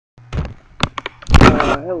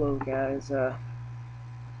Hello guys.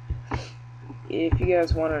 If you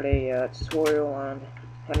guys wanted a tutorial on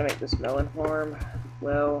how to make this melon farm,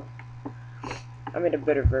 well, I made a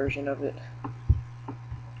better version of it.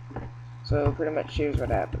 So pretty much here's what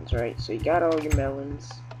happens, right? So you got all your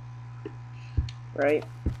melons, right?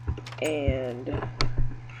 And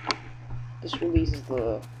this releases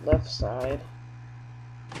the left side,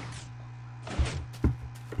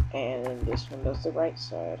 and then this one does the right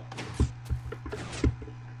side.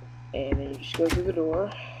 And then you just go through the door,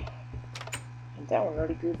 and that one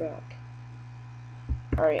already grew back.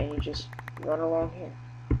 Alright, and you just run along here.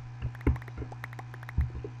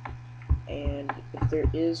 And if there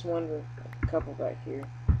is one with a couple back here,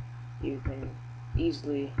 you can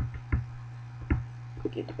easily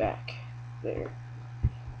get back there.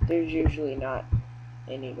 There's usually not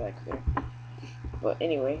any back there. But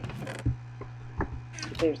anyway,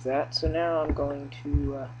 there's that. So now I'm going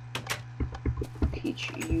to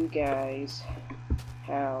teach you guys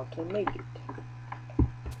how to make it.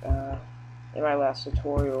 In my last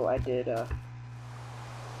tutorial I did it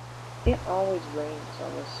always rains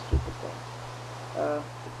on this stupid thing.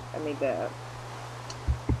 I made that.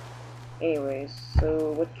 Anyways,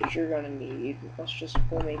 so what you're gonna need,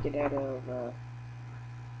 we'll make it out of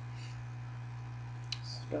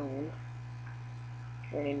stone.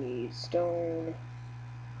 You're gonna need stone.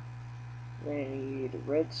 You're gonna need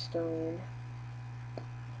redstone.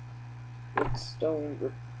 Redstone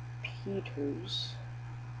repeaters.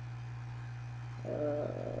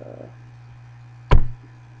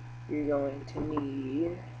 You're going to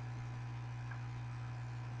need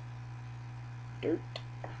dirt,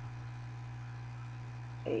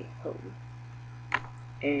 a hoe,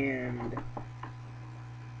 and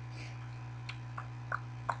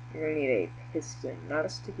you're going to need a piston, not a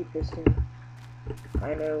sticky piston.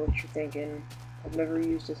 I know what you're thinking. I've never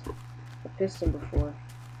used a piston before.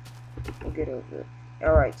 We'll get over it.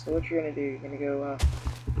 Alright, so what you're going to do, you're going to go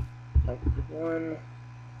like 1,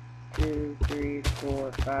 2, 3,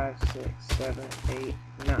 4, 5, 6, 7, 8,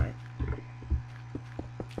 9.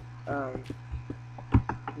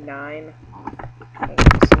 9.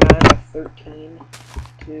 It's 9 of 13.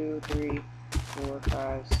 2, 3, 4,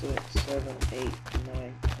 5, 6, 7, 8,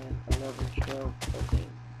 9, 10, 11, 12, 13.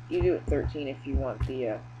 You do it 13 if you want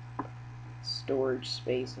the storage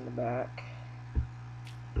space in the back.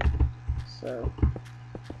 So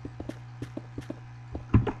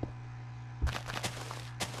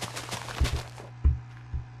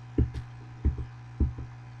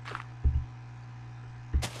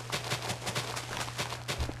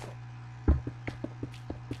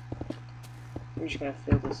we're just going to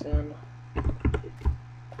fill this in.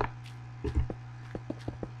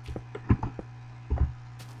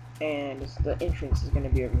 And the entrance is going to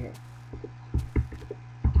be over here.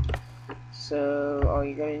 So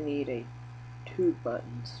you're going to need 2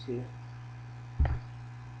 buttons too.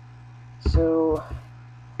 So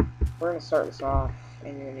we're going to start this off,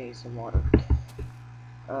 and you're going to need some water.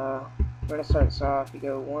 We're going to start this off. You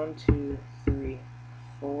go 1, 2, 3,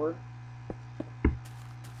 4.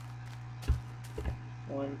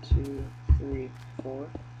 1, 2, 3, 4,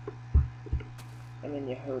 and then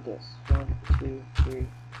you hold this. 1, 2, 3,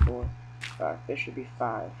 4, 5. There should be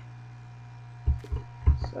 5.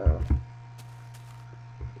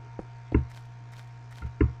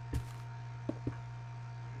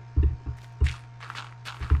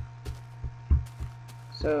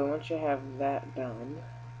 So once you have that done,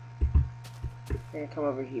 you're gonna come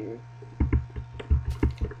over here.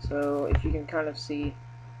 So if you can kind of see,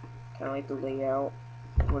 like the layout,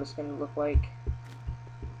 what it's going to look like.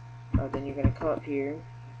 Then you're going to come up here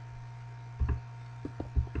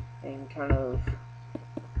and kind of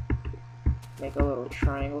make a little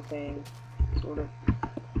triangle thing, sort of,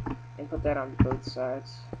 and put that on both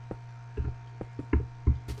sides.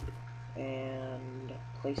 And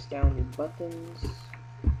place down your buttons,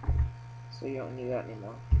 so you don't need that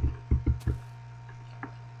anymore.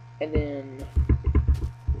 And then,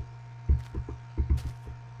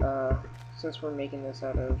 since we're making this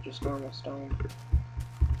out of just normal stone,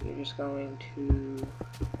 you're just going to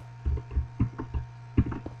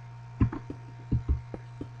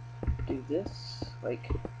do this, like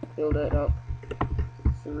build it up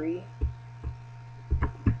 3,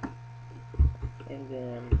 and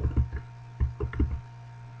then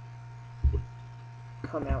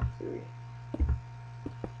come out 3.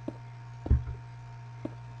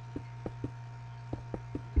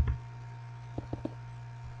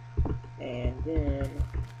 And then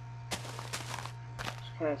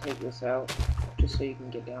just kind of take this out, just so you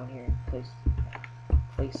can get down here and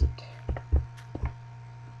place it.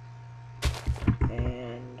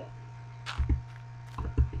 And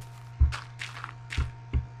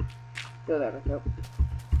fill that back up.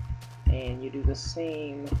 And you do the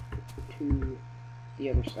same to the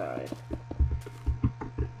other side.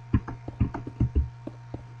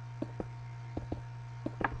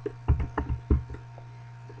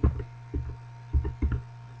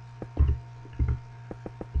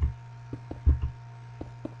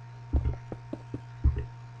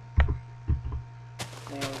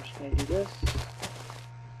 Now I'm just going to do this.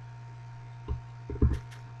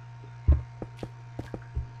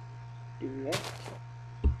 Do that.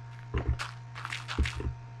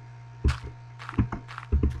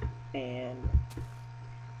 And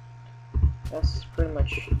that's pretty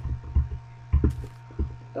much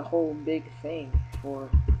the whole big thing for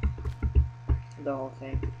the whole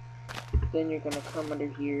thing. Then you're going to come under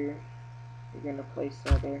here, you're going to place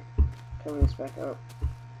that there, cover this back up,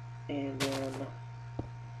 and then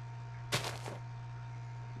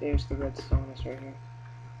there's the redstone that's right here.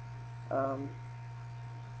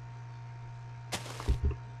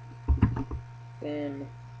 Then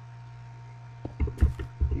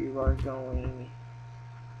you are going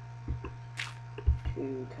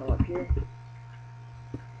to come up here,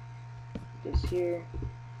 this here,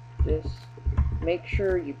 this. Make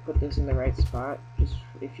sure you put this in the right spot, just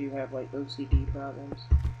if you have like OCD problems.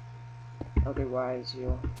 Otherwise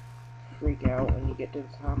you'll freak out when you get to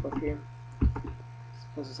the top up here,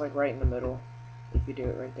 because it's like right in the middle if you do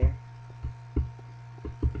it right there.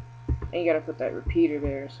 And you gotta put that repeater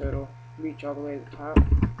there so it'll reach all the way to the top.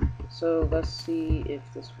 So let's see if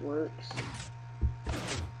this works.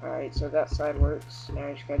 Alright, so that side works. Now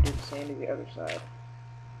you just gotta do the same to the other side.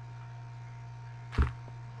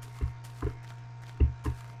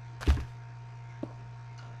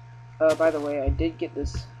 By the way, I did get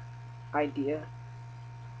this idea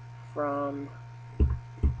from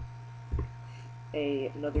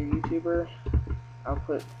another YouTuber. I'll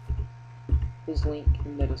put his link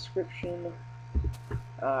in the description.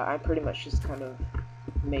 I pretty much just kind of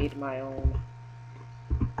made my own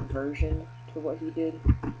version to what he did.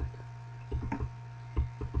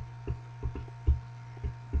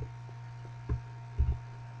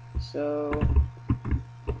 So,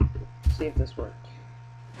 see if this worked.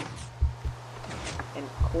 And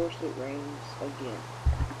of course it rains again.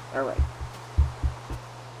 Alright.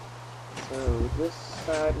 So this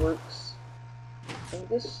side works, and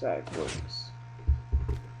this side works.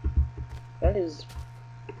 That is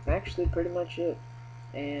actually pretty much it.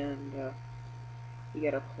 And you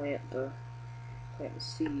gotta plant the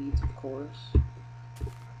seeds, of course.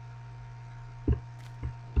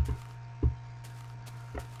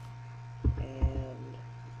 And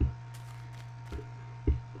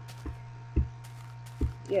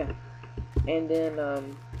yeah, and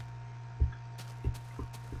then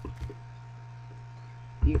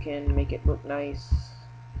you can make it look nice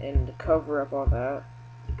and cover up all that.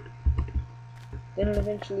 Then it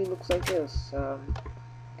eventually looks like this.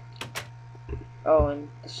 Oh, and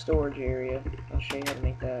the storage area. I'll show you how to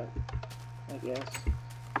make that, I guess.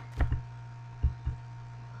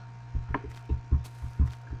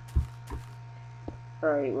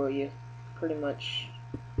 Alright, well, you pretty much...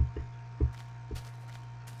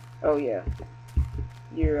 Oh, yeah.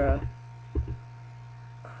 You're,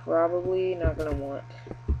 probably not gonna want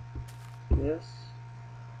this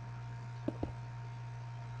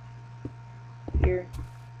here,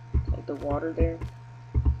 like the water there.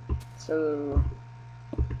 So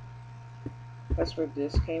that's where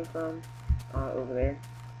this came from, over there.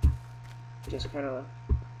 Just kind of,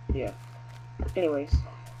 yeah. Anyways,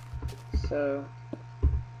 so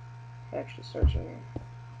actually starts right here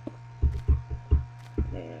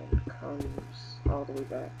and comes all the way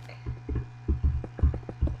back.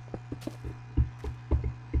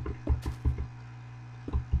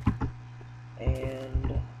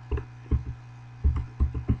 And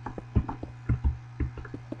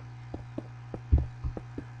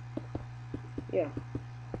yeah.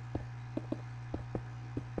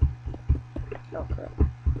 Oh crap.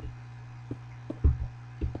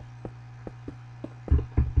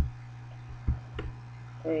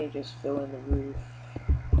 Let me just fill in the roof.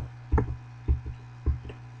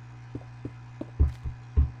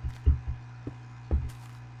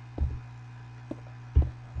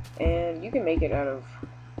 And you can make it out of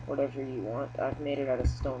whatever you want. I've made it out of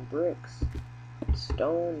stone bricks.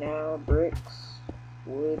 Stone now, bricks,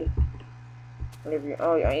 wood, whatever you...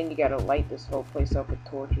 Oh, and you gotta light this whole place up with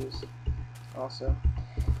torches also.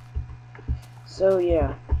 So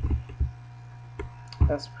yeah,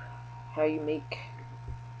 that's how you make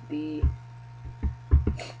the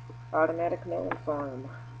automatic melon farm.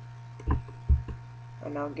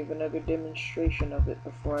 And I'll give another demonstration of it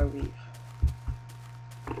before I leave.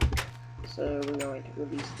 So we're going to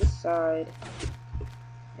release this side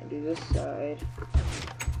and do this side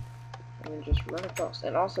and then just run across.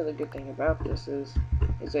 And also the good thing about this is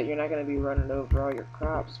that you're not going to be running over all your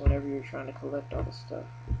crops whenever you're trying to collect all the stuff.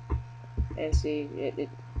 And see,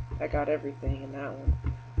 I got everything in that one.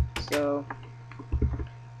 So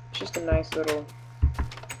it's just a nice little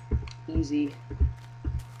easy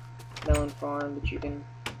melon farm that you can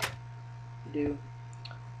do.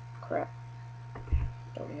 Crap.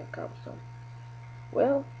 Don't have cobblestone.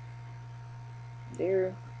 Well,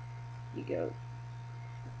 there you go.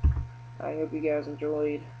 I hope you guys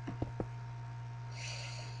enjoyed.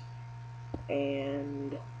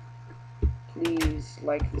 And please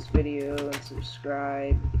like this video and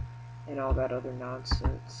subscribe and all that other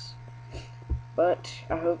nonsense. But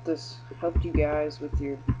I hope this helped you guys with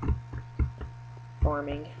your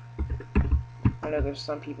farming. I know there's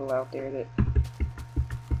some people out there that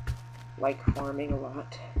like farming a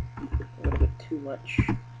lot, a little bit too much,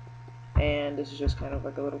 and this is just kind of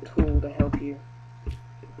like a little tool to help you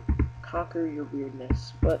conquer your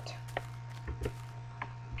weirdness. But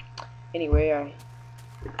anyway,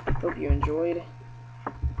 I hope you enjoyed,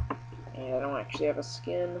 and I don't actually have a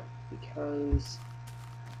skin because,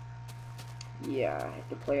 yeah, I have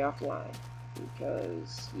to play offline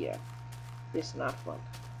because, yeah, it's not fun.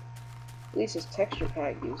 At least this texture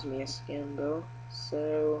pack gives me a skin though,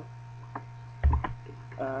 so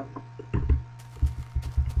I'm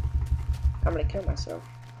gonna kill myself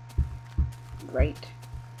right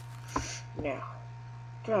now.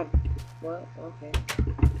 God, well, okay.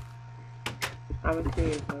 I'm in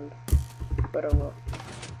creative mode, but oh well.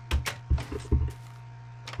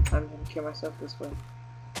 I'm gonna kill myself this way.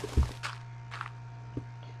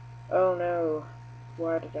 Oh no,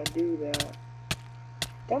 why did I do that?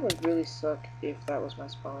 That would really suck if that was my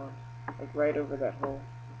spawn, like right over that hole.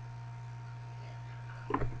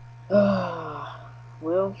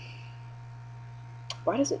 Well,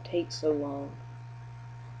 why does it take so long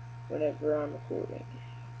whenever I'm recording?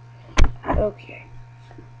 Okay,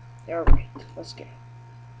 alright, let's go.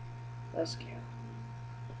 Let's go.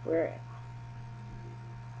 Where am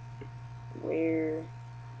I? Where?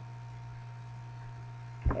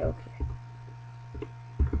 Okay.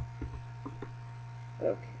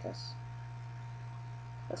 Okay,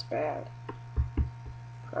 that's bad.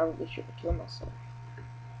 Probably should have killed myself.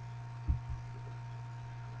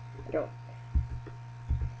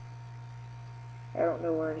 I don't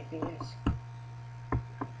know where anything is.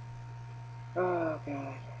 Oh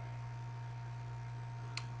god.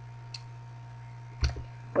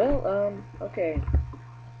 Well, okay.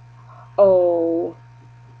 Oh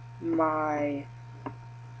my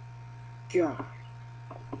god.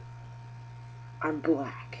 I'm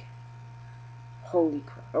black. Holy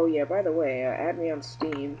crap. Oh yeah, by the way, add me on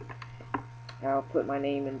Steam. I'll put my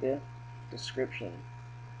name in the description.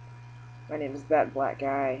 My name is That Black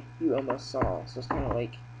Guy You Almost Saw. So it's kind of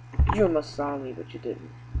like, you almost saw me, but you didn't.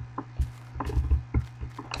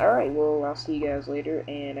 Alright, well, I'll see you guys later,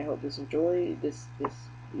 and I hope you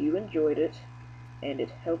enjoyed it, and it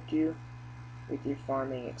helped you with your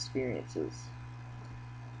farming experiences.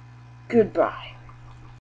 Goodbye.